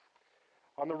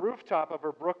On the rooftop of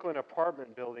her Brooklyn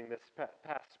apartment building this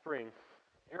past spring,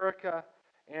 Erica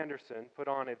Anderson put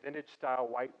on a vintage style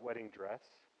white wedding dress,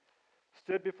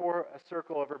 stood before a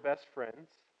circle of her best friends,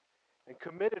 and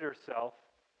committed herself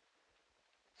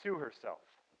to herself.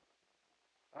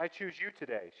 I choose you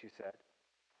today, she said.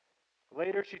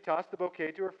 Later, she tossed the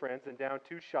bouquet to her friends and downed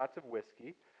 2 shots of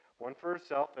whiskey, one for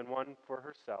herself and one for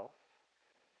herself.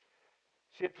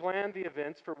 She had planned the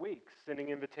events for weeks, sending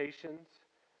invitations,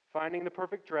 finding the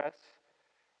perfect dress,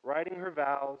 writing her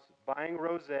vows, buying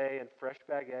rosé and fresh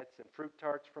baguettes and fruit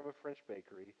tarts from a French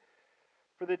bakery.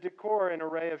 For the decor, an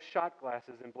array of shot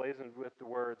glasses emblazoned with the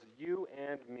words, "You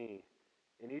and me,"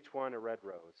 in each one a red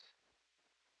rose.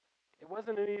 It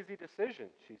wasn't an easy decision,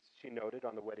 she noted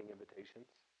on the wedding invitations.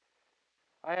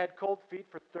 I had cold feet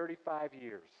for 35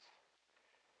 years.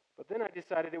 But then I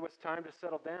decided it was time to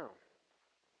settle down,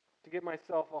 to get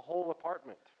myself a whole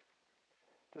apartment,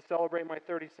 to celebrate my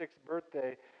 36th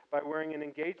birthday by wearing an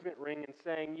engagement ring and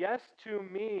saying yes to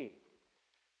me.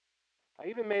 I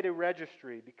even made a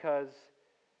registry because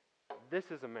this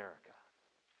is America.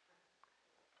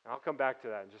 I'll come back to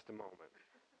that in just a moment.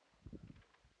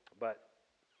 But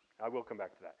I will come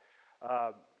back to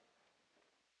that.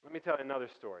 Let me tell you another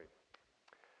story.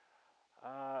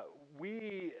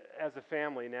 We, as a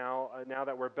family, now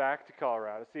that we're back to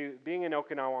Colorado, see, being in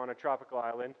Okinawa on a tropical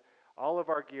island, all of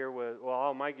our gear was, well,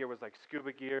 all my gear was like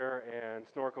scuba gear and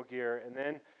snorkel gear. And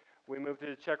then we moved to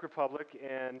the Czech Republic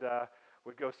and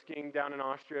would go skiing down in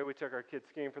Austria. We took our kids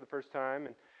skiing for the first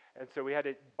time, and so we had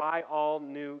to buy all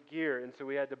new gear, and so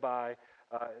we had to buy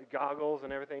goggles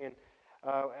and everything. And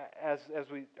as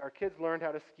our kids learned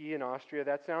how to ski in Austria,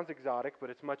 that sounds exotic, but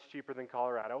it's much cheaper than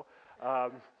Colorado.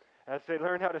 As they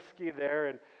learned how to ski there,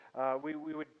 and we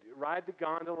would ride the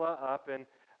gondola up, and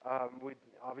we'd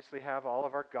obviously have all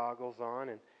of our goggles on,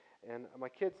 and my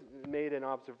kids made an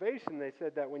observation. They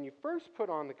said that when you first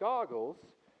put on the goggles,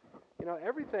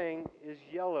 everything is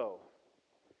yellow.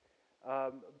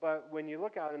 But when you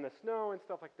look out in the snow and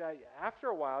stuff like that, after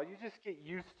a while, you just get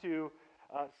used to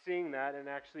seeing that, and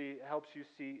actually helps you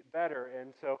see better.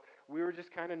 And so we were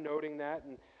just kind of noting that,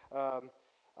 and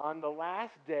on the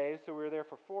last day, so we were there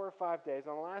for 4 or 5 days.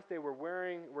 On the last day,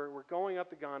 we're going up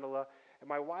the gondola, and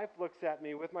my wife looks at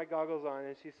me with my goggles on,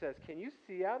 and she says, "Can you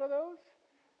see out of those?"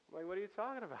 I'm like, "What are you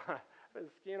talking about? I've been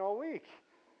skiing all week."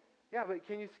 "Yeah, but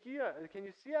can you see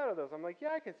out of those?" I'm like,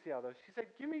 "Yeah, I can see out of those." She said,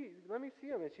 "Let me see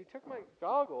them." And she took my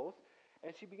goggles,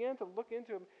 and she began to look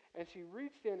into them, and she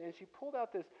reached in, and she pulled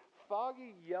out this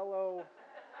foggy yellow.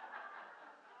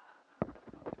 Took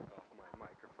off my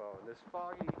microphone. This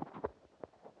foggy.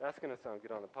 That's going to sound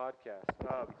good on the podcast.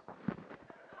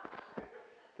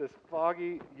 This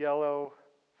foggy yellow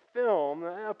film,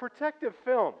 a protective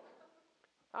film.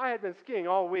 I had been skiing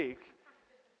all week,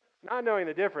 not knowing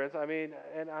the difference.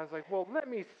 And I was like, "Well, let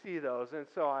me see those." And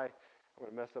so I'm going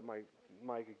to mess up my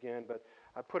mic again, but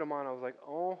I put them on. I was like,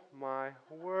 "Oh my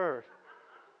word.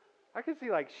 I can see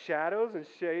like shadows and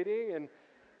shading, and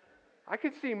I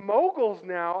can see moguls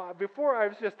now. Before I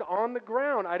was just on the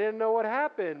ground. I didn't know what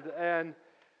happened. And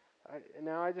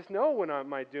now I just know when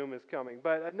my doom is coming."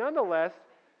 But nonetheless,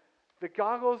 the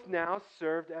goggles now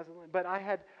served as a. But I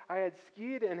had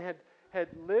skied and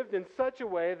had lived in such a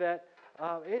way that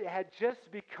it had just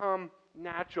become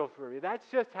natural for me. That's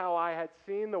just how I had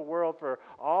seen the world for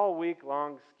all week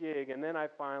long skiing. And then I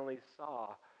finally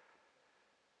saw.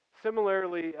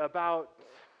 Similarly, about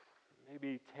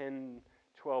maybe 10,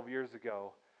 12 years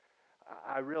ago,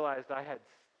 I realized I had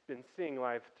been seeing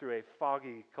life through a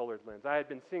foggy colored lens. I had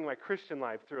been seeing my Christian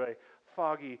life through a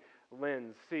foggy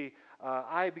lens. See,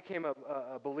 I became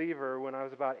a believer when I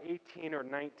was about 18 or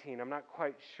 19. I'm not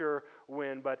quite sure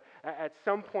when, but at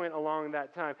some point along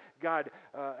that time, God,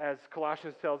 as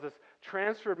Colossians tells us,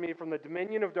 transferred me from the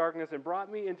dominion of darkness and brought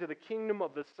me into the kingdom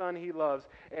of the Son He loves.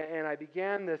 And I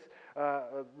began this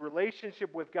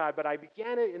relationship with God, but I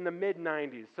began it in the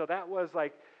mid-90s. So that was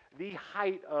like the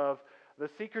height of the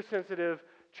seeker-sensitive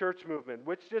church movement,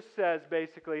 which just says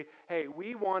basically, hey,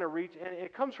 we want to reach, and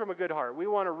it comes from a good heart, we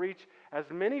want to reach as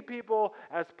many people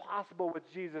as possible with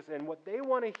Jesus, and what they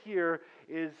want to hear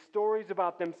is stories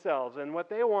about themselves, and what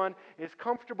they want is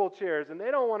comfortable chairs, and they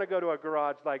don't want to go to a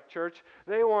garage like church.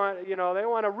 They want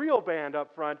a real band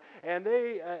up front, and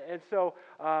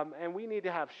and we need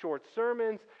to have short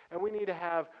sermons, and we need to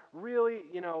have really,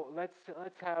 let's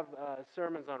have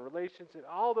sermons on relationships,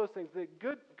 all those things, the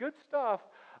good stuff.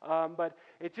 But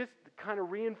it just kind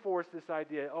of reinforced this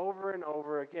idea over and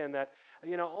over again that,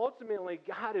 ultimately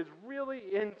God is really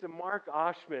into Mark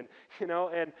Oshman,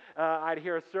 and I'd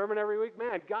hear a sermon every week.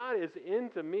 Man, God is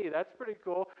into me. That's pretty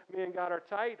cool. Me and God are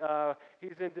tight.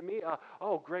 He's into me.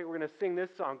 Oh, great. We're going to sing this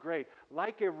song. Great.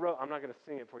 Like a rose. I'm not going to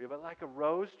sing it for you, but like a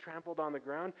rose trampled on the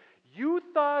ground, you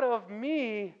thought of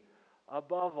me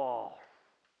above all.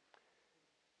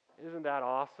 Isn't that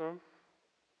awesome?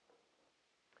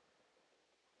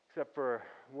 Except for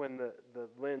when the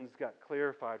lens got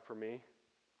clarified for me,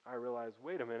 I realized,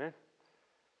 wait a minute,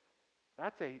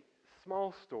 that's a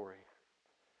small story.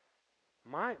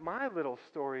 My little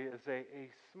story is a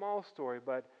small story,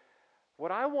 but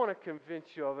what I want to convince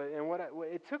you of it, and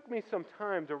it took me some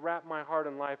time to wrap my heart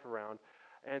and life around,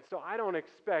 and so I don't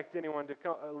expect anyone to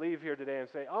leave here today and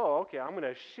say, oh, okay, I'm going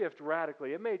to shift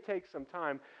radically. It may take some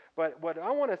time, but what I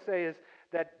want to say is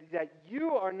that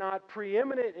you are not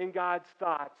preeminent in God's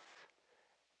thoughts,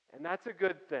 and that's a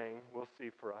good thing, we'll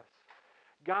see for us.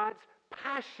 God's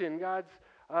passion, God's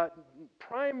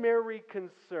primary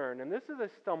concern, and this is a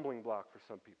stumbling block for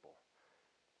some people,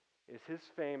 is His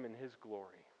fame and His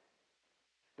glory.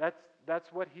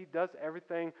 That's what He does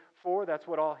everything for. That's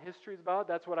what all history is about.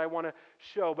 That's what I want to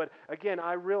show. But again,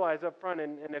 I realize up front,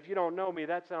 and if you don't know me,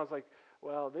 that sounds like,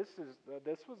 well, this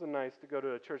was nice to go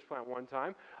to a church plant one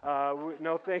time.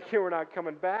 No, thank you. We're not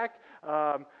coming back.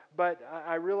 But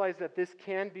I realize that this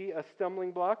can be a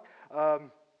stumbling block.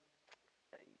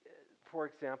 For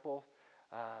example,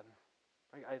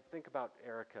 I think about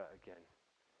Erica again.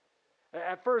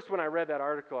 At first, when I read that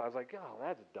article, I was like, oh,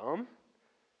 that's dumb.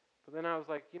 But then I was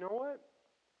like, you know what?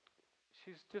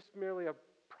 She's just merely a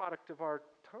product of our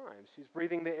time. She's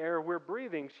breathing the air we're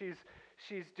breathing.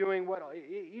 She's doing what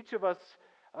each of us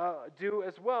do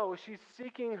as well. She's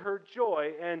seeking her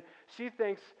joy, and she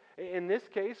thinks, in this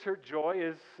case, her joy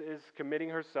is committing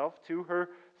herself to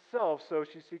herself. So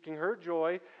she's seeking her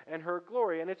joy and her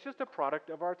glory, and it's just a product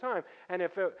of our time. And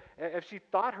if she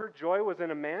thought her joy was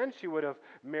in a man, she would have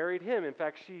married him. In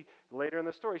fact, later in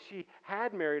the story, she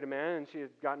had married a man and she had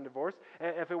gotten divorced.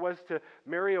 And if it was to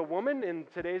marry a woman in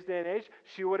today's day and age,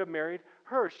 she would have married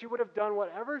her. She would have done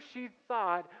whatever she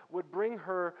thought would bring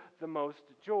her the most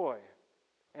joy.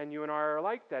 And you and I are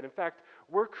like that. In fact,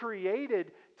 we're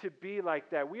created to be like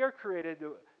that. We are created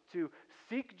to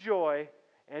seek joy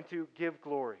and to give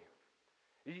glory.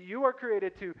 You are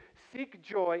created to seek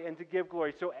joy and to give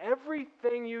glory. So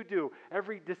everything you do,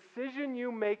 every decision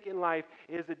you make in life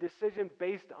is a decision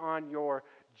based on your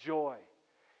joy.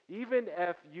 Even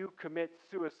if you commit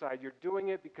suicide, you're doing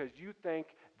it because you think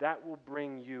that will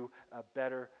bring you to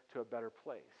a better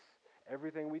place.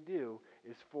 Everything we do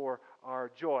is for our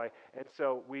joy. And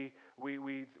so we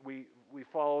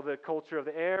follow the culture of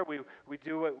the air. We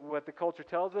do what the culture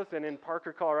tells us. And in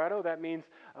Parker, Colorado, that means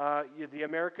the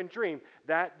American dream.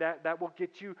 That will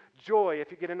get you joy.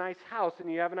 If you get a nice house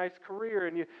and you have a nice career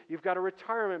and you've got a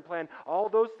retirement plan, all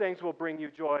those things will bring you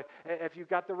joy. If you've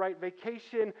got the right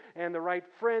vacation and the right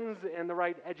friends and the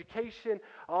right education,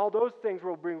 all those things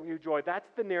will bring you joy. That's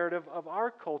the narrative of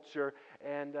our culture.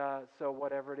 And so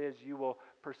whatever it is, you will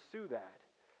pursue that.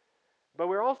 But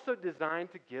we're also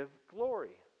designed to give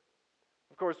glory.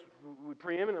 Of course,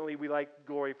 preeminently we like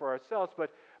glory for ourselves,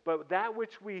 but that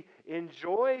which we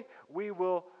enjoy, we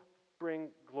will bring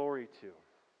glory to.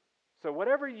 So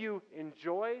whatever you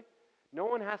enjoy, no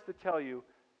one has to tell you,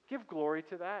 give glory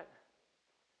to that.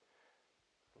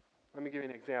 Let me give you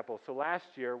an example. So last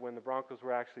year, when the Broncos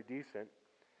were actually decent,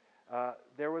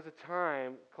 there was a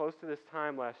time, close to this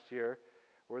time last year,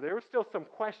 where there was still some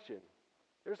question.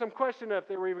 There was some question if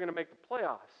they were even going to make the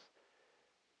playoffs.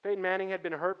 Peyton Manning had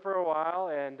been hurt for a while,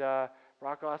 and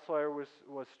Brock Osweiler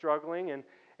was struggling, and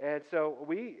so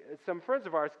some friends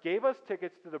of ours gave us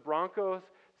tickets to the Broncos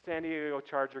San Diego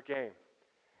Charger game.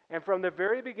 And from the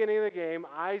very beginning of the game,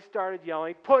 I started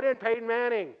yelling, "Put in Peyton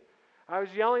Manning!" I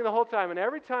was yelling the whole time, and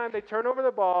every time they turned over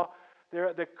the ball,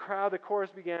 the crowd, the chorus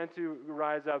began to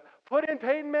rise up, "Put in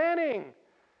Peyton Manning!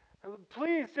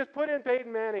 Please, just put in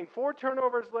Peyton Manning. 4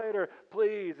 turnovers later,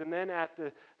 please." And then at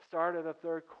the start of the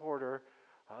third quarter,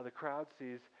 the crowd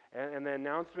sees, and the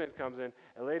announcement comes in.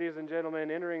 And ladies and gentlemen,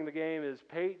 entering the game is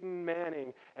Peyton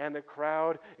Manning. And the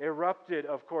crowd erupted,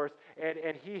 of course.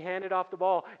 And he handed off the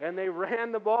ball, and they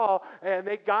ran the ball, and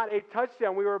they got a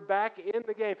touchdown. We were back in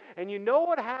the game. And you know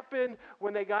what happened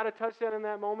when they got a touchdown in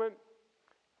that moment?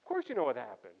 Of course you know what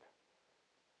happened.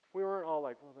 We weren't all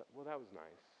like, well, that was nice.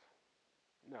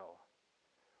 No.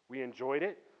 We enjoyed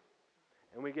it,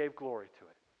 and we gave glory to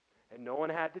it. And no one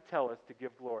had to tell us to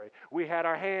give glory. We had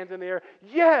our hands in the air.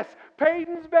 Yes,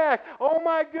 Peyton's back. Oh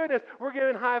my goodness. We're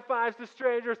giving high fives to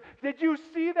strangers. Did you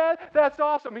see that? That's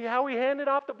awesome. How he handed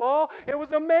off the ball? It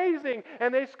was amazing.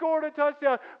 And they scored a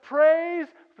touchdown. Praise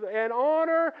and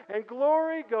honor and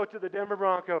glory go to the Denver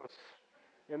Broncos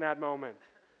in that moment.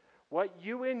 What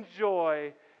you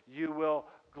enjoy, you will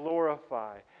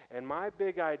glorify. And my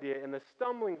big idea, and the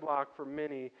stumbling block for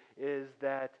many, is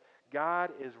that God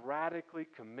is radically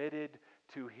committed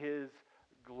to His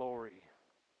glory.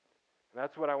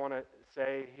 That's what I want to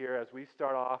say here as we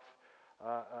start off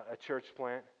a church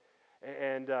plant.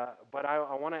 But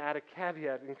I want to add a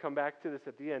caveat and come back to this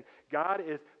at the end. God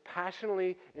is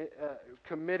passionately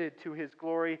committed to His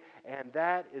glory, and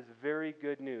that is very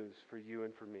good news for you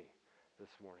and for me this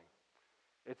morning.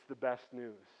 It's the best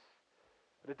news.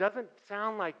 But it doesn't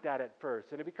sound like that at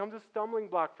first, and it becomes a stumbling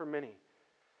block for many.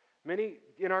 Many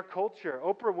in our culture,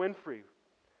 Oprah Winfrey,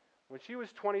 when she was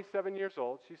 27 years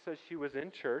old, she says she was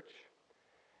in church,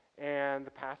 and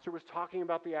the pastor was talking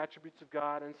about the attributes of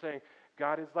God and saying,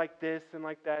 God is like this and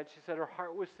like that. She said her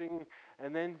heart was singing,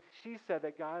 and then she said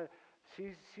that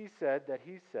she said that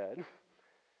he said,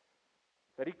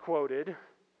 that he quoted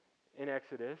in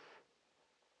Exodus,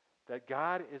 that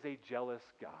God is a jealous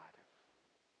God.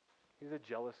 He's a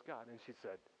jealous God. And she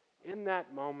said, in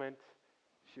that moment,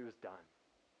 she was done.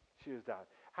 She was done.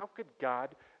 How could God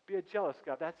be a jealous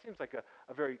God? That seems like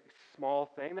a very small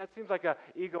thing. That seems like an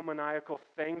egomaniacal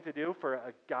thing to do for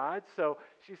a God. So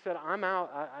she said, I'm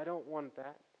out. I don't want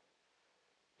that.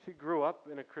 She grew up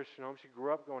in a Christian home. She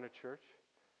grew up going to church.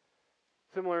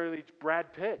 Similarly,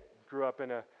 Brad Pitt grew up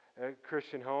in a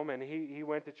Christian home, and he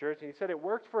went to church, and he said it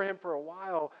worked for him for a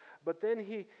while, but then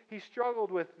he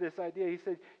struggled with this idea. He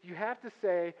said, you have to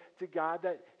say to God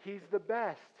that He's the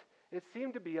best. It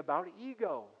seemed to be about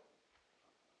ego.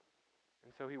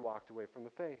 And so he walked away from the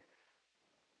faith.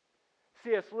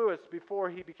 C.S. Lewis, before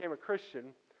he became a Christian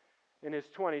in his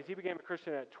 20s, he became a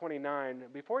Christian at 29.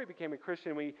 Before he became a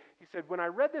Christian, he said, when I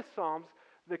read the Psalms,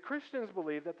 the Christians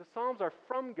believe that the Psalms are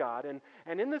from God,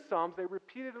 and in the Psalms they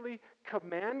repeatedly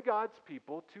command God's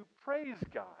people to praise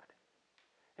God.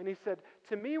 And he said,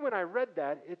 to me when I read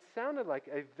that, it sounded like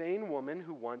a vain woman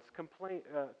who wants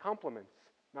compliments,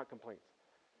 not complaints.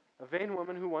 A vain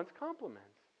woman who wants compliments.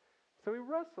 So he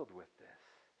wrestled with this.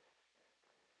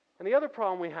 And the other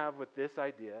problem we have with this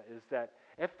idea is that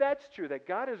if that's true, that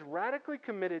God is radically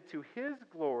committed to His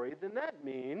glory, then that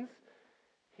means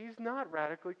He's not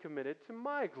radically committed to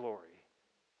my glory.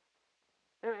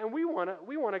 And we want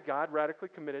a God radically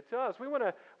committed to us. We want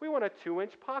a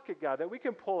 2-inch pocket God that we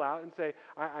can pull out and say,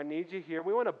 I need you here.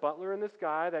 We want a butler in the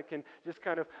sky that can just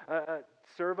kind of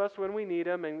serve us when we need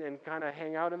him and kind of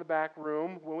hang out in the back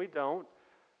room when we don't.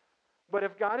 But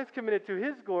if God is committed to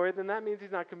His glory, then that means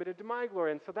He's not committed to my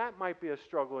glory. And so that might be a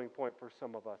struggling point for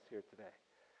some of us here today.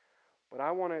 But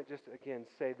I want to just, again,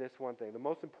 say this one thing. The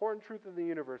most important truth of the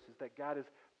universe is that God is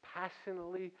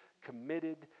passionately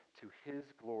committed to His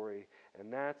glory.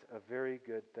 And that's a very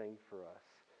good thing for us.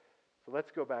 So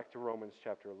let's go back to Romans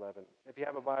chapter 11. If you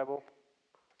have a Bible,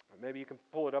 maybe you can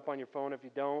pull it up on your phone if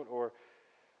you don't, or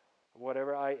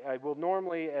whatever. I will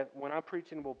normally, when I'm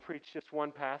preaching, will preach just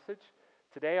one passage.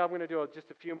 Today I'm going to do just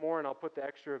a few more, and I'll put the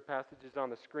extra passages on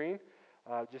the screen,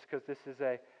 just because this is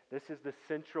the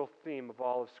central theme of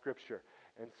all of Scripture.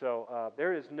 And so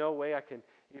there is no way I can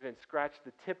even scratch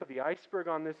the tip of the iceberg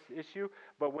on this issue.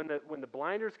 But when the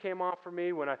blinders came off for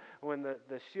me, when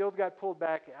the shield got pulled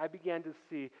back, I began to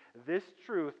see this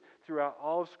truth throughout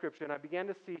all of Scripture, and I began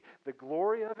to see the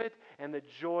glory of it and the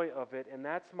joy of it. And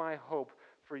that's my hope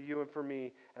for you and for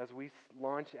me as we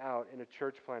launch out in a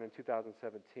church plan in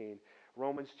 2017.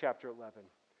 Romans chapter 11.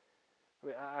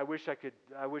 I wish I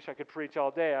could preach all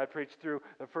day. I preached through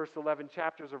the first 11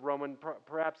 chapters of Romans.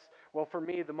 Perhaps, well, for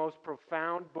me, the most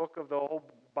profound book of the whole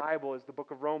Bible is the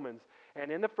book of Romans. And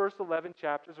in the first 11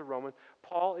 chapters of Romans,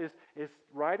 Paul is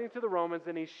writing to the Romans,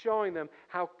 and he's showing them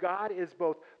how God is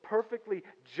both perfectly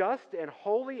just and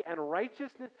holy and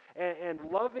righteous and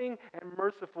loving and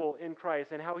merciful in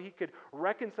Christ, and how He could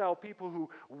reconcile people who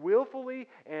willfully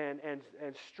and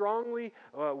strongly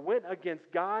went against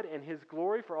God and His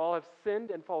glory, for all have sinned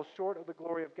and fall short of the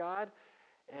glory of God.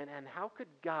 And how could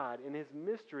God, in His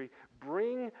mystery,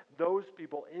 bring those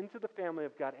people into the family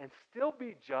of God and still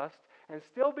be just, and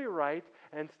still be right,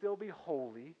 and still be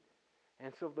holy?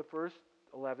 And so the first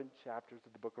 11 chapters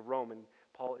of the book of Romans,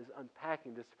 Paul is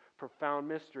unpacking this profound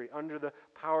mystery under the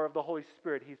power of the Holy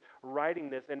Spirit. He's writing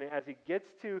this, and as he gets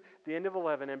to the end of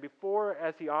 11, and before,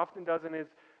 as he often does in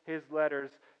his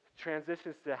letters,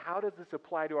 transitions to how does this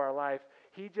apply to our life,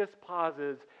 he just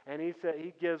pauses and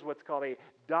he gives what's called a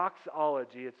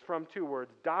doxology. It's from two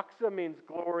words. Doxa means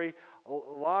glory,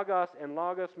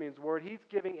 logos means word. He's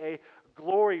giving a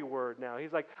glory word now.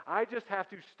 He's like, I just have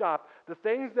to stop. The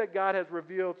things that God has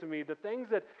revealed to me, the things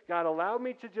that God allowed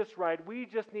me to just write, we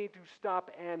just need to stop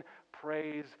and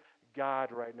praise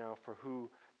God right now for who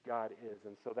God is.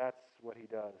 And so that's what he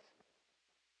does.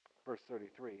 Verse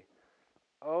 33.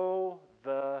 Oh,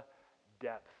 the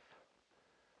depth.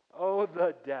 Oh,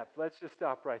 the depth. Let's just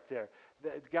stop right there.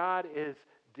 God is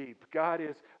deep. God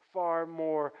is far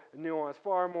more nuanced,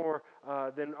 far more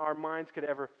than our minds could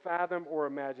ever fathom or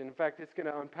imagine. In fact, it's going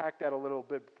to unpack that a little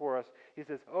bit for us. He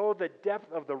says, oh, the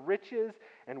depth of the riches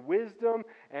and wisdom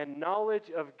and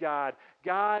knowledge of God.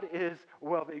 God is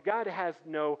wealthy. God has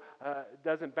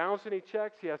doesn't bounce any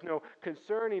checks. He has no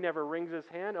concern. He never wrings his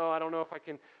hand. Oh, I don't know if I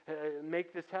can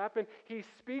make this happen. He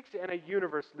speaks and a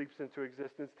universe leaps into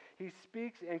existence. He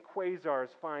speaks and quasars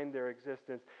find their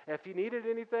existence. And if he needed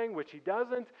anything, which he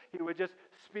doesn't, he would just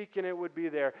speak and it would be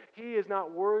there. He is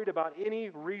not worried about any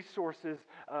resources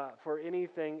for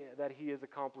anything that he is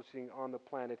accomplishing on the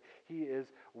planet. He is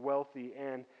wealthy,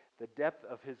 and the depth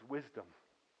of his wisdom.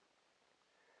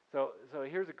 So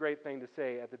here's a great thing to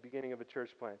say at the beginning of a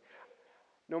church plant.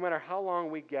 No matter how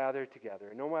long we gather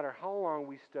together, no matter how long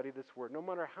we study this word, no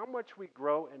matter how much we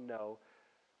grow and know,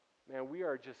 man, we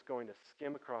are just going to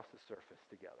skim across the surface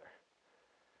together.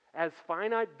 As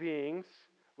finite beings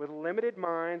with limited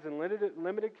minds and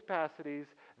limited capacities,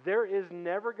 there is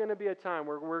never going to be a time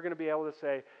where we're going to be able to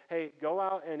say, hey, go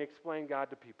out and explain God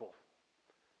to people.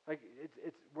 Like,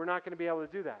 we're not going to be able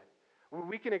to do that.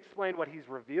 We can explain what he's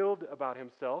revealed about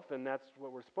himself, and that's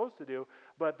what we're supposed to do,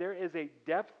 but there is a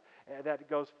depth that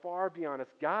goes far beyond us.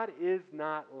 God is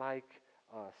not like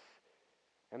us,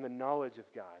 and the knowledge of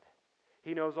God.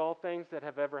 He knows all things that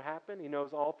have ever happened. He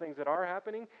knows all things that are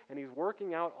happening, and he's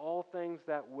working out all things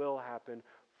that will happen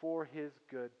for his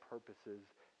good purposes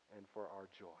and for our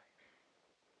joy.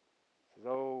 He says,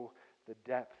 oh, the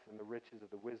depth and the riches of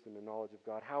the wisdom and knowledge of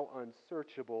God. How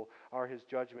unsearchable are his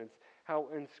judgments. How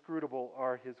inscrutable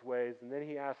are his ways. And then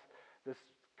he asks this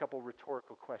couple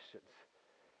rhetorical questions.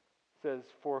 He says,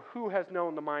 for who has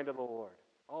known the mind of the Lord?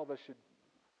 All of us should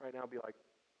right now be like,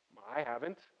 I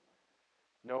haven't.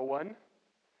 No one.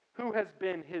 Who has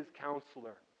been his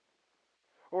counselor?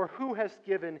 Or who has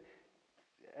given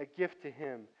a gift to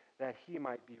him that he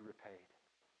might be repaid?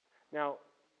 Now,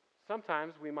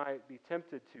 sometimes we might be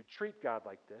tempted to treat God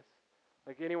like this.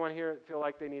 Like, anyone here feel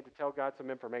like they need to tell God some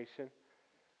information?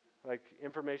 Like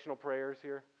informational prayers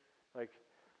here? Like,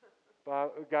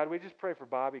 God, we just pray for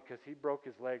Bobby because he broke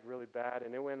his leg really bad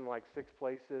and it went in like 6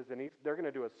 places and they're going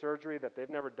to do a surgery that they've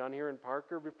never done here in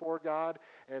Parker before, God.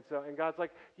 And God's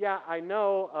like, yeah, I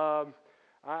know.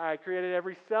 I created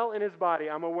every cell in his body.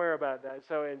 I'm aware about that.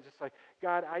 And just like,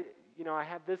 God, I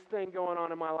have this thing going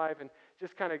on in my life, and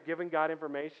just kind of giving God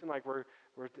information, like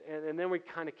and then we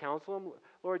kind of counsel him.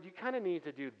 Lord, you kind of need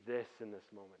to do this in this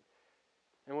moment.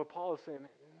 And what Paul is saying,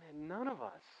 man, none of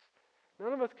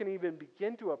us can even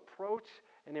begin to approach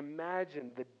and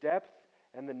imagine the depth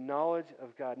and the knowledge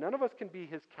of God. None of us can be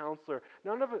his counselor.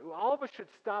 All of us should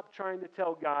stop trying to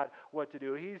tell God what to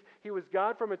do. He was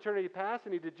God from eternity past,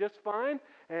 and he did just fine,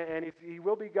 and he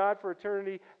will be God for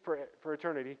eternity,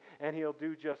 and he'll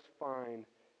do just fine.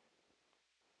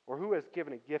 Or who has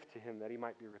given a gift to him that he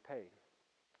might be repaid?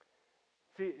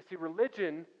 See,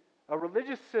 religion, a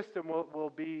religious system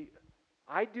will be,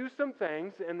 I do some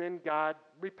things, and then God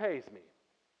repays me.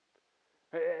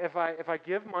 If I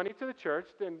give money to the church,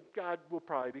 then God will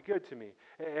probably be good to me.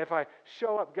 If I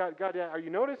show up, God, are you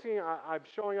noticing I'm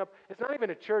showing up? It's not even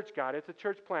a church, God. It's a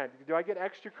church plant. Do I get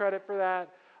extra credit for that?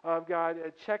 God,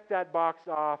 check that box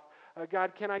off.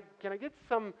 God, can I get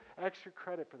some extra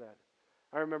credit for that?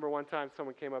 I remember one time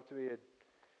someone came up to me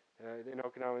in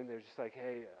Okinawa, and they're just like,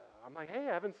 hey, I'm like, hey,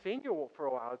 I haven't seen you for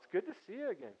a while. It's good to see you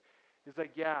again. He's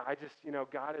like, yeah, I just,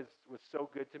 God was so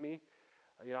good to me.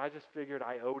 I just figured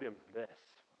I owed him this.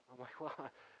 I'm like, well,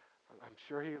 I'm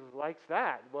sure he likes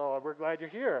that. Well, we're glad you're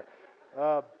here.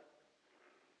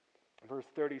 Verse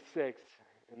 36,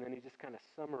 and then he just kind of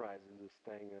summarizes this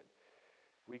thing that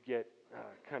we get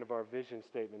kind of our vision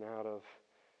statement out of.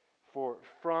 For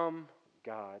from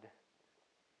God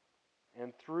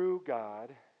and through God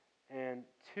and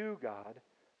to God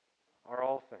are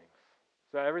all things.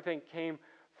 So everything came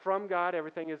from God.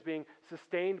 Everything is being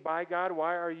sustained by God.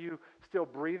 Why are you still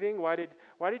breathing? Why did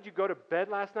you go to bed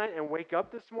last night and wake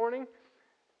up this morning?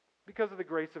 Because of the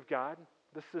grace of God,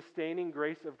 the sustaining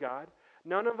grace of God.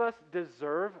 None of us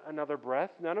deserve another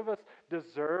breath. None of us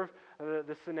deserve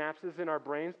the synapses in our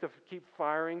brains to keep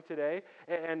firing today.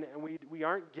 And we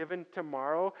aren't given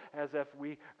tomorrow as if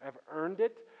we have earned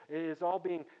it. It is all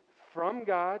being from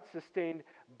God, sustained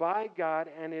by God,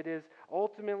 and it is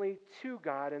ultimately to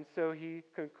God. And so he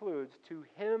concludes, to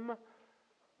him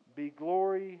be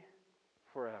glory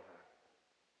forever.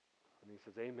 And he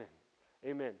says, amen.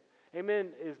 Amen. Amen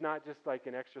is not just like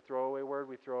an extra throwaway word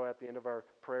we throw at the end of our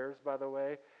prayers, by the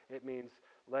way. It means,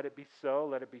 let it be so,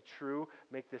 let it be true.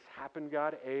 Make this happen,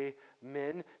 God.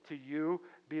 Amen. To you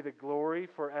be the glory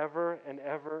forever and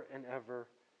ever and ever.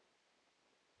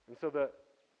 And so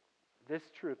this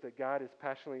truth that God is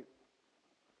passionately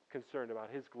concerned about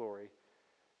his glory,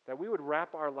 that we would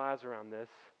wrap our lives around this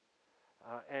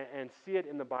and see it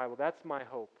in the Bible. That's my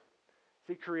hope.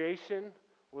 See, creation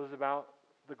was about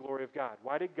the glory of God.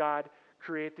 Why did God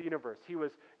create the universe? He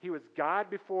was God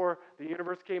before the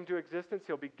universe came to existence.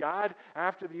 He'll be God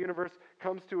after the universe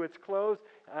comes to its close.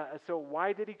 So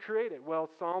why did he create it? Well,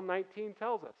 Psalm 19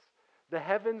 tells us, the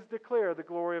heavens declare the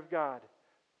glory of God.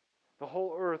 The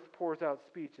whole earth pours out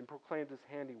speech and proclaims his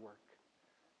handiwork.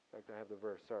 In fact, I have the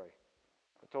verse, sorry.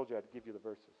 I told you I'd give you the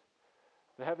verses.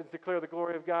 The heavens declare the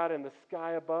glory of God, and the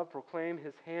sky above proclaim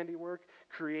his handiwork.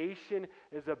 Creation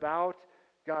is about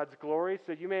God's glory.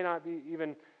 So you may not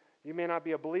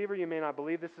be a believer, you may not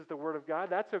believe this is the word of God.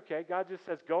 That's okay. God just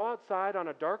says, go outside on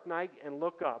a dark night and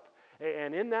look up.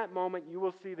 And in that moment, you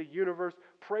will see the universe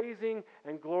praising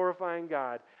and glorifying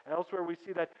God. Elsewhere, we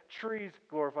see that trees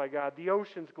glorify God, the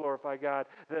oceans glorify God,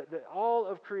 all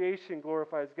of creation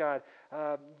glorifies God.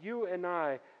 You and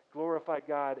I glorify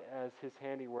God as his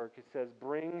handiwork. It says,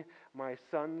 bring my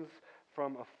sons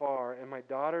from afar and my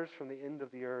daughters from the end of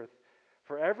the earth.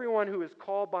 For everyone who is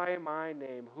called by my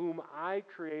name, whom I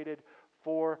created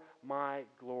for my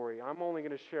glory. I'm only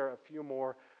going to share a few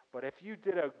more, but if you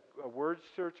did a word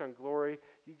search on glory,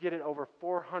 you get it over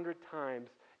 400 times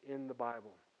in the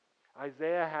Bible.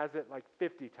 Isaiah has it like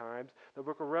 50 times. The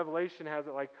book of Revelation has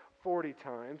it like 40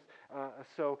 times.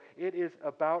 So it is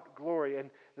about glory. And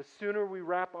the sooner we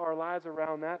wrap our lives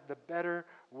around that, the better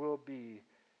we'll be.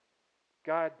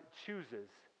 God chooses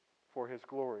for his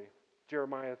glory.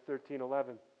 Jeremiah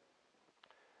 13:11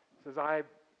 says, I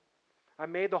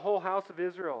made the whole house of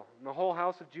Israel and the whole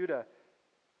house of Judah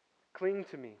cling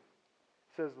to me,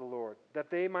 says the Lord, that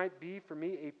they might be for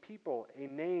me a people, a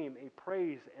name, a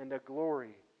praise, and a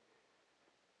glory.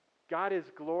 God is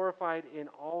glorified in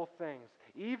all things,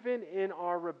 even in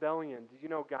our rebellion. Did you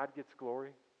know God gets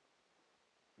glory?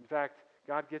 In fact,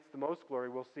 God gets the most glory,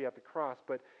 we'll see at the cross.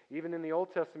 But even in the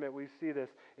Old Testament, we see this.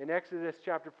 In Exodus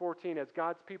chapter 14, as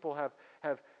God's people have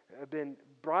been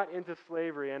brought into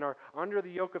slavery and are under the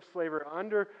yoke of slavery,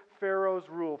 under Pharaoh's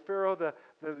rule, Pharaoh, the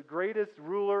greatest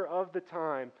ruler of the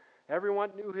time, everyone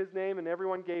knew his name and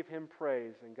everyone gave him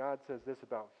praise. And God says this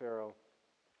about Pharaoh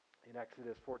in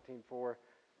Exodus 14:4.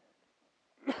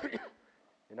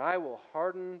 And I will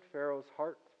harden Pharaoh's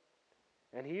heart,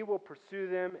 and he will pursue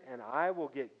them, and I will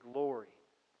get glory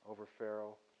over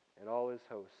Pharaoh and all his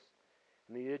hosts.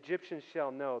 And the Egyptians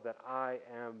shall know that I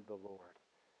am the Lord.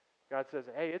 God says,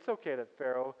 hey, it's okay that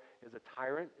Pharaoh is a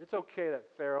tyrant. It's okay that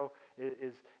Pharaoh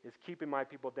is keeping my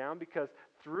people down, because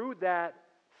through that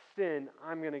sin,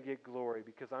 I'm going to get glory,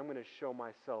 because I'm going to show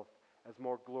myself as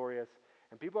more glorious.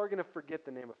 And people are going to forget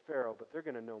the name of Pharaoh, but they're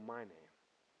going to know my name.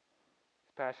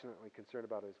 Passionately concerned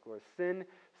about his glory. Sin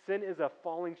is a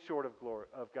falling short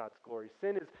of God's glory.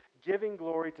 Sin is giving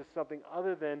glory to something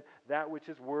other than that which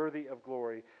is worthy of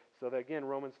glory. So that again,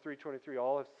 Romans 3:23,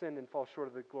 all have sinned and fall short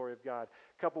of the glory of God.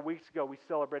 A couple weeks ago, we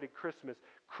celebrated Christmas.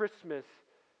 Christmas,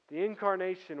 the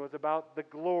incarnation, was about the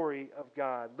glory of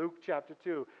God. Luke chapter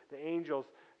 2, the angels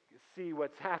see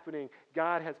what's happening.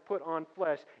 God has put on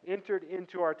flesh, entered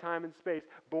into our time and space,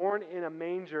 born in a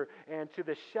manger, and to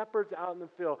the shepherds out in the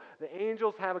field, the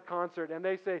angels have a concert, and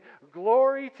they say,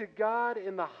 glory to God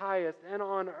in the highest, and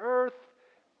on earth,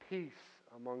 peace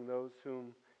among those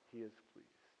whom he is pleased.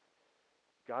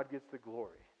 God gets the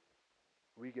glory.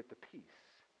 We get the peace.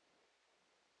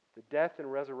 The death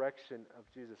and resurrection of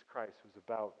Jesus Christ was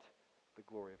about the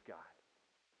glory of God.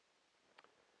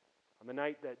 On the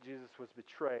night that Jesus was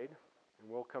betrayed, and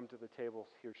we'll come to the tables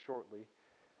here shortly,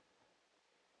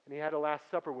 and he had a Last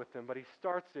Supper with them, but he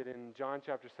starts it in John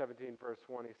chapter 17, verse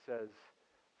 1. He says,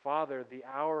 Father, the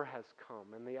hour has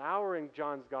come. And the hour in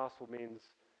John's gospel means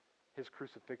his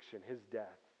crucifixion, his death.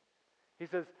 He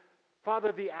says,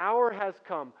 Father, the hour has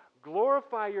come.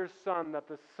 Glorify your Son, that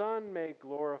the Son may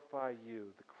glorify you.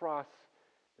 The cross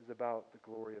is about the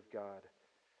glory of God.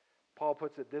 Paul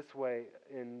puts it this way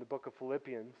in the book of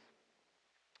Philippians.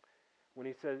 when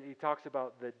he talks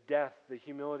about the death, the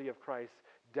humility of Christ,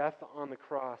 death on the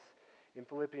cross. In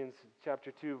Philippians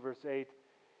chapter 2, verse 8, he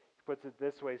puts it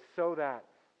this way, so that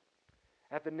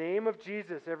at the name of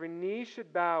Jesus, every knee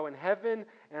should bow in heaven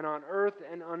and on earth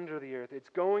and under the earth. It's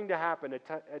going to happen.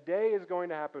 A day is going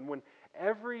to happen when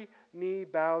every knee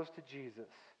bows to Jesus.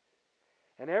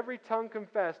 And every tongue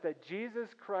confess that Jesus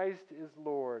Christ is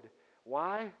Lord.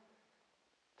 Why?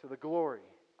 To the glory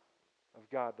of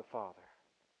God the Father.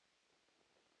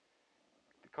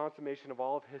 The consummation of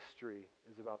all of history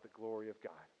is about the glory of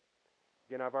God.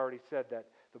 Again, I've already said that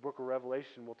the book of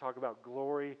Revelation will talk about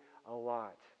glory a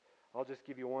lot. I'll just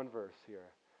give you one verse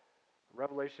here.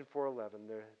 Revelation 4:11,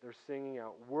 they're singing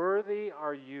out, "Worthy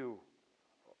are you,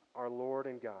 our Lord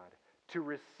and God, to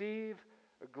receive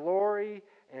glory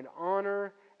and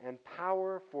honor and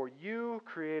power, for you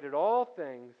created all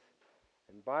things,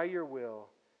 and by your will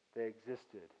they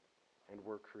existed and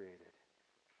were created."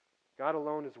 God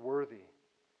alone is worthy.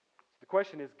 The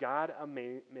question is, God a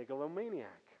megalomaniac?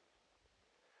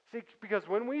 See, because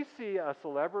when we see a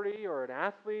celebrity or an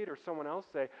athlete or someone else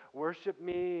say, worship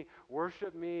me,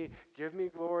 give me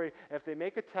glory, if they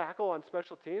make a tackle on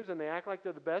special teams and they act like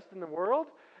they're the best in the world,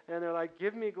 and they're like,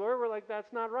 give me glory, we're like,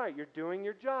 that's not right. You're doing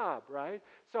your job, right?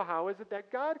 So how is it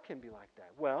that God can be like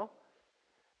that? Well,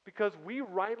 because we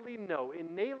rightly know,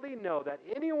 innately know that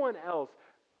anyone else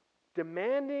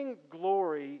demanding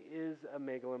glory is a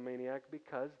megalomaniac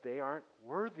because they aren't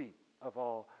worthy of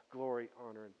all glory,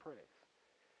 honor, and praise.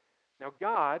 Now,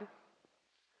 God,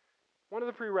 one of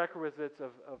the prerequisites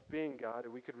of being God,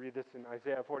 and we could read this in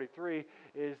Isaiah 43,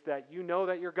 is that you know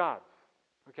that you're God.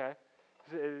 Okay?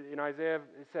 In Isaiah,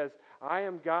 it says, I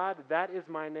am God, that is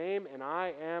my name, and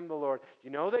I am the Lord.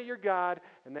 You know that you're God,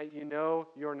 and that you know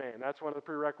your name. That's one of the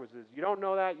prerequisites. You don't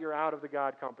know that, you're out of the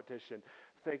God competition.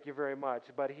 Thank you very much.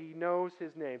 But he knows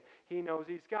his name. He knows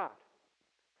he's God.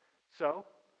 So,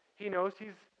 he knows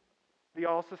he's the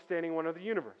all-sustaining one of the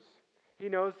universe. He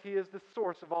knows he is the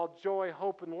source of all joy,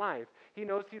 hope, and life. He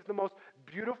knows he's the most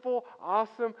beautiful,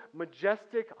 awesome,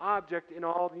 majestic object in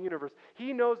all the universe.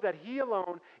 He knows that he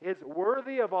alone is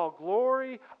worthy of all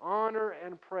glory, honor,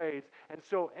 and praise. And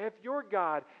so if you're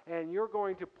God and you're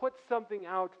going to put something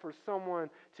out for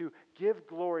someone to give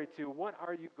glory to, what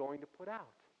are you going to put out?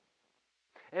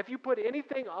 If you put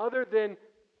anything other than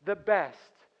the best,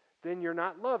 then you're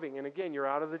not loving. And again, you're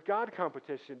out of the God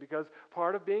competition, because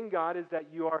part of being God is that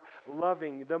you are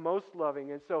loving, the most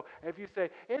loving. And so if you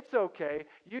say, it's okay,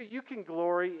 you can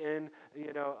glory in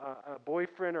a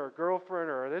boyfriend or a girlfriend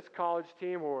or this college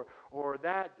team or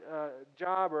that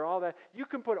job or all that, you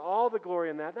can put all the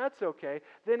glory in that, that's okay.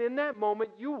 Then in that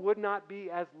moment, you would not be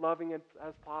as loving as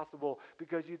possible,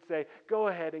 because you'd say, go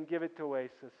ahead and give it away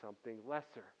to something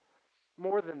lesser.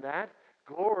 More than that,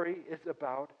 glory is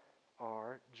about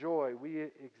our joy. We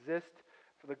exist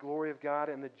for the glory of God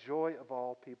and the joy of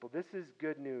all people. This is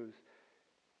good news.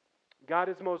 God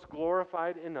is most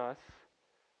glorified in us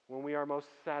when we are most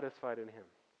satisfied in Him.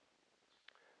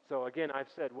 So again, I've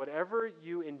said, whatever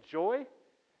you enjoy,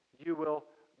 you will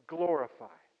glorify.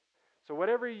 So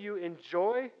whatever you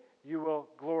enjoy, you will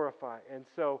glorify. And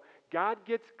so God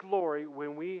gets glory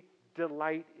when we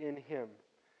delight in Him,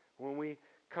 when we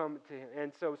come to Him.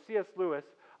 And so C.S. Lewis,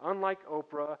 unlike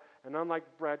Oprah and unlike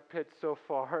Brad Pitt so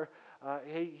far,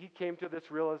 he came to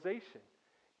this realization.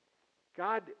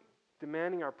 God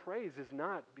demanding our praise is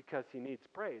not because He needs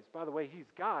praise. By the way, He's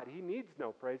God. He needs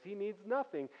no praise. He needs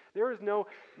nothing. There is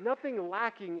nothing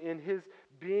lacking in His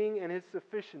being and His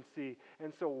sufficiency.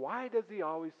 And so why does He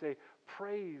always say,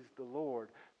 praise the Lord,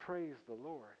 praise the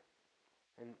Lord?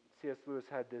 And C.S. Lewis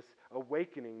had this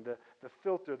awakening. The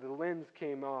filter, the lens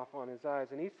came off on his eyes.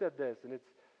 And he said this, and it's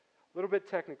a little bit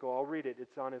technical. I'll read it.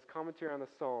 It's on his commentary on the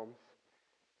Psalms.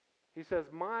 He says,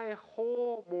 my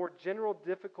whole more general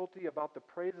difficulty about the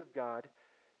praise of God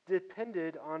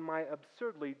depended on my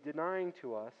absurdly denying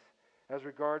to us, as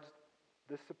regards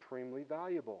the supremely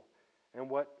valuable and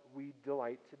what we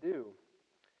delight to do,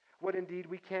 what indeed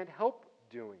we can't help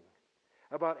doing,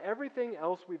 about everything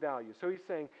else we value. So he's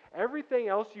saying, everything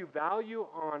else you value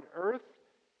on earth,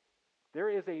 there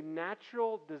is a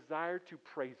natural desire to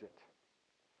praise it.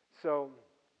 So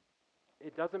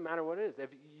it doesn't matter what it is. If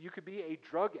you could be a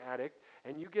drug addict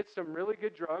and you get some really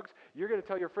good drugs, you're going to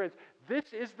tell your friends, this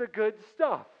is the good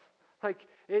stuff. Like,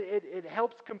 it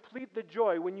helps complete the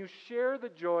joy. When you share the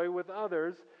joy with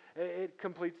others, it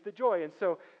completes the joy. And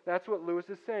so that's what Lewis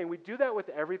is saying. We do that with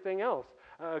everything else.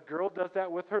 A girl does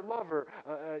that with her lover.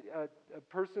 A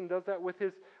person does that with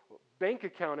his bank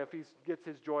account if he gets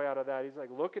his joy out of that. He's like,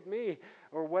 look at me,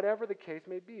 or whatever the case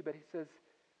may be. But he says,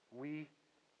 we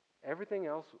Everything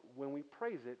else, when we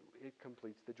praise it, it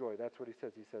completes the joy. That's what he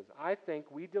says. He says, I think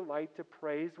we delight to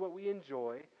praise what we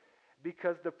enjoy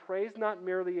because the praise not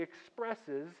merely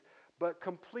expresses, but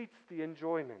completes the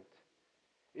enjoyment.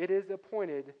 It's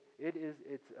appointed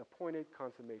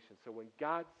consummation. So when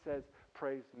God says,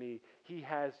 praise me, he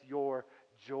has your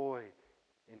joy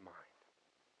in mind.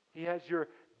 He has your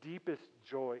deepest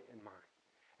joy in mind.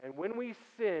 And when we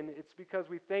sin, it's because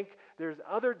we think there's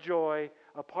other joy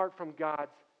apart from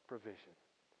God's provision.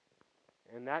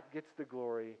 And that gets the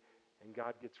glory, and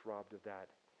God gets robbed of that.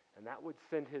 And that would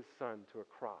send his son to a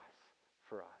cross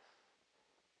for us.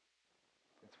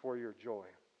 It's for your joy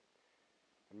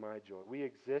and my joy. We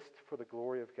exist for the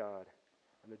glory of God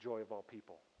and the joy of all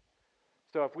people.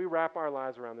 So if we wrap our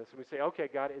lives around this and we say, okay,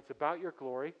 God, it's about your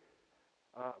glory,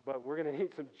 but we're going to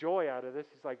need some joy out of this.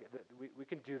 He's like, we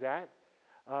can do that.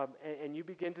 And you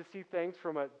begin to see things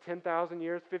from a 10,000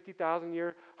 years, 50,000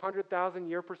 year, 100,000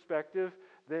 year perspective,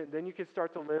 then you can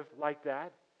start to live like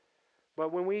that.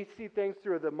 But when we see things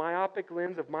through the myopic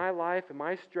lens of my life and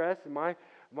my stress and my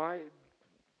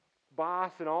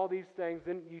boss and all these things,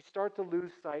 then you start to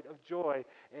lose sight of joy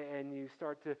and you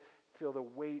start to feel the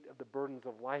weight of the burdens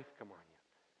of life come on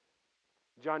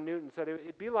you. John Newton said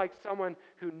it'd be like someone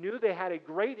who knew they had a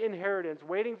great inheritance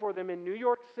waiting for them in New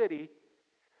York City,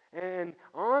 and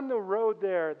on the road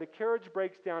there, the carriage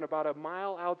breaks down about a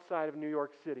mile outside of New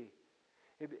York City.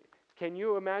 Can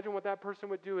you imagine what that person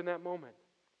would do in that moment?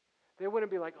 They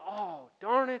wouldn't be like, oh,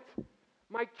 darn it,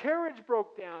 my carriage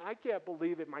broke down. I can't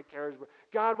believe it, my carriage broke.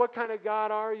 God, what kind of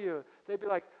God are you? They'd be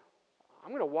like, I'm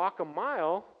going to walk a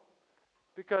mile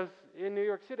because in New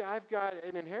York City, I've got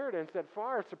an inheritance that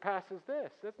far surpasses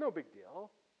this. That's no big deal.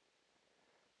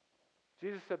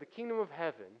 Jesus said the kingdom of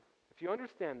heaven, if you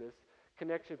understand this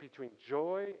connection between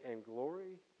joy and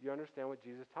glory, you understand what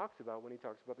Jesus talks about when he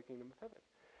talks about the kingdom of heaven.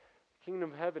 The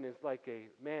kingdom of heaven is like a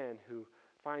man who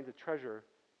finds a treasure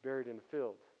buried in a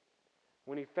field.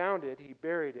 When he found it, he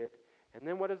buried it. And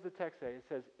then what does the text say? It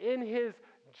says, in his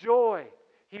joy,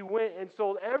 he went and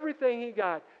sold everything he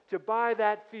got to buy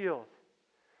that field.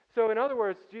 So in other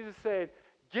words, Jesus said,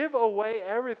 give away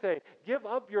everything. Give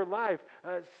up your life.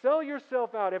 Sell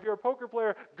yourself out. If you're a poker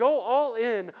player, go all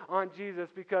in on Jesus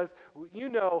because you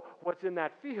know what's in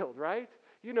that field, right?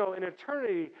 You know, an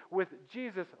eternity with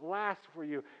Jesus lasts for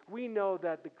you. We know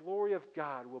that the glory of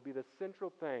God will be the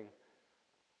central thing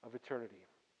of eternity.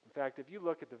 In fact, if you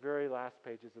look at the very last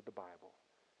pages of the Bible,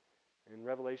 in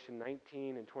Revelation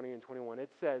 19 and 20 and 21, it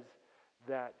says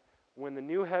that when the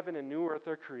new heaven and new earth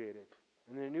are created,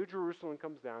 and the new Jerusalem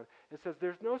comes down, it says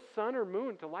there's no sun or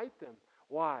moon to light them.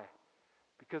 Why?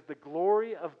 Because the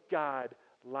glory of God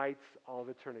lights all of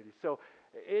eternity. So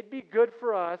it'd be good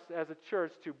for us as a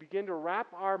church to begin to wrap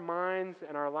our minds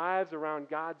and our lives around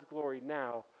God's glory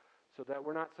now so that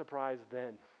we're not surprised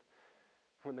then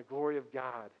when the glory of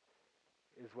God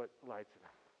is what lights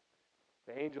them.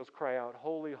 The angels cry out,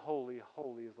 holy, holy,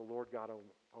 holy is the Lord God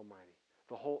Almighty.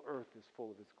 The whole earth is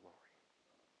full of his glory.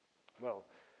 Well,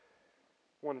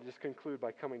 I want to just conclude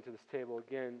by coming to this table.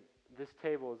 Again, this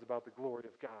table is about the glory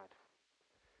of God.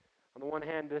 On the one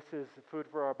hand, this is food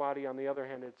for our body. On the other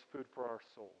hand, it's food for our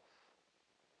souls.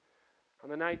 On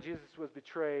the night Jesus was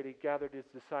betrayed, he gathered his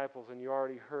disciples, and you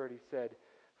already heard, he said,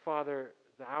 Father,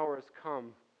 the hour has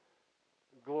come.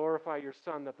 Glorify your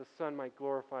Son, that the Son might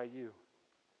glorify you.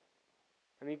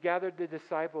 And he gathered the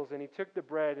disciples, and he took the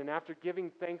bread, and after giving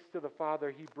thanks to the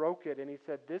Father, he broke it, and he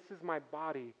said, this is my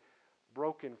body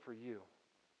broken for you.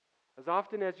 As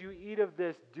often as you eat of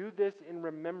this, do this in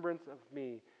remembrance of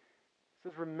me. He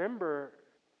says, remember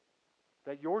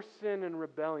that your sin and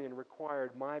rebellion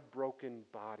required my broken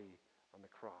body on the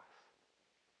cross.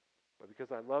 But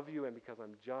because I love you and because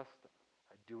I'm just,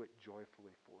 I do it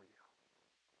joyfully for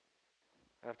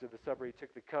you. After the supper, he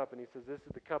took the cup, and he says, this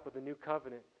is the cup of the new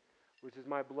covenant, which is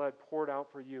my blood poured out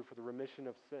for you for the remission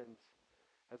of sins.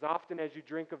 As often as you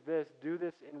drink of this, do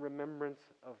this in remembrance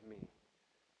of me.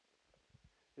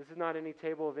 This is not any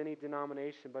table of any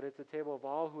denomination, but it's a table of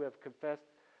all who have confessed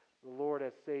the Lord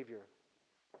as Savior.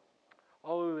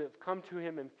 All who have come to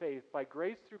him in faith, by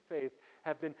grace through faith,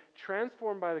 have been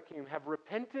transformed by the kingdom, have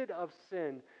repented of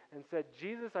sin, and said,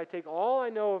 Jesus, I take all I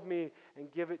know of me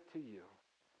and give it to you.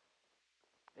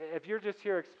 If you're just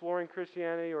here exploring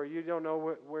Christianity or you don't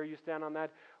know where you stand on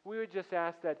that, we would just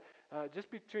ask that just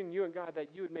between you and God that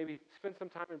you would maybe spend some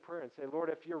time in prayer and say, Lord,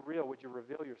 if you're real, would you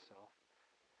reveal yourself?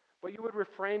 But you would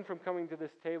refrain from coming to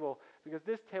this table because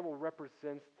this table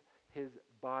represents his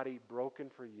body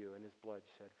broken for you and his blood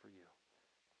shed for you.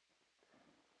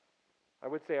 I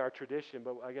would say our tradition,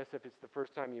 but I guess if it's the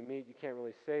first time you meet, you can't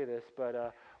really say this,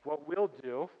 but what we'll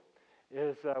do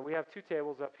is we have two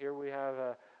tables up here. We have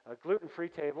a gluten-free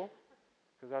table,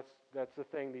 because that's the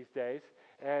thing these days,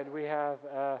 and we have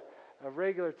a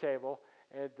regular table,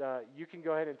 and you can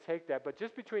go ahead and take that. But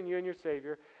just between you and your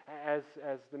Savior, as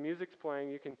the music's playing,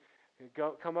 you can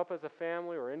come up as a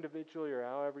family or individually or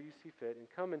however you see fit, and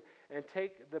come and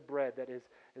take the bread that is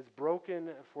broken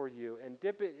for you and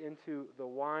dip it into the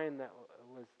wine that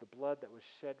was the blood that was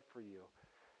shed for you,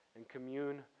 and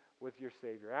commune with your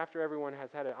Savior. After everyone has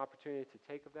had an opportunity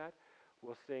to take of that,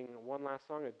 we'll sing one last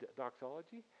song, a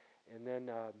doxology, and then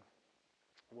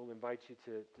we'll invite you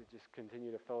to just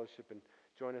continue to fellowship and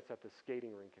join us at the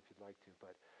skating rink if you'd like to.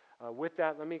 But with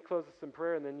that, let me close this in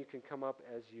prayer, and then you can come up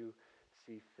as you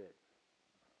see fit.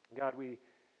 God, we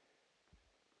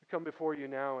come before you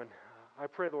now, and I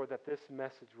pray, Lord, that this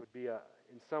message would be,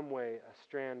 in some way, a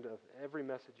strand of every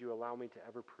message you allow me to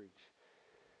ever preach.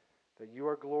 That you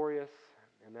are glorious,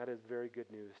 and that is very good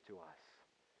news to us.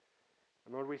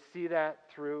 And Lord, we see that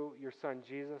through your Son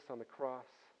Jesus on the cross.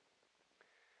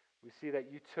 We see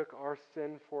that you took our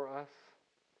sin for us.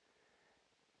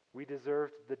 We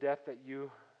deserved the death that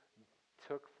you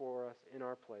took for us in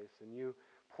our place, and you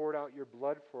poured out your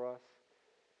blood for us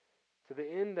to the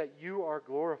end that you are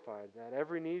glorified, that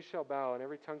every knee shall bow and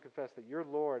every tongue confess that you're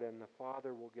Lord and the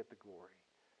Father will get the glory.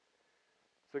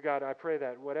 So God, I pray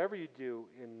that whatever you do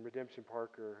in Redemption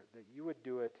Parker, that you would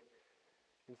do it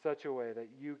in such a way that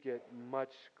you get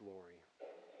much glory.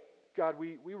 God,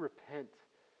 we repent.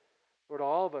 Lord,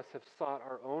 all of us have sought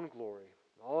our own glory.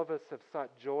 All of us have sought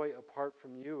joy apart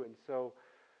from you. And so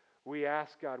we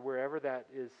ask, God, wherever that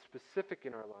is specific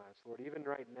in our lives, Lord, even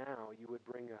right now, you would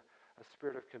bring a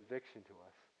spirit of conviction to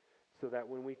us, so that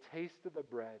when we taste of the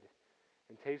bread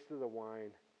and taste of the wine,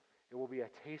 it will be a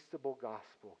tasteable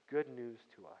gospel, good news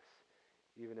to us,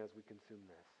 even as we consume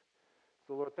this.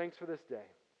 So, Lord, thanks for this day.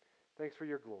 Thanks for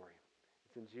your glory.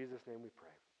 It's in Jesus' name we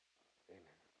pray. Amen.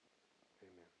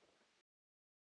 Amen.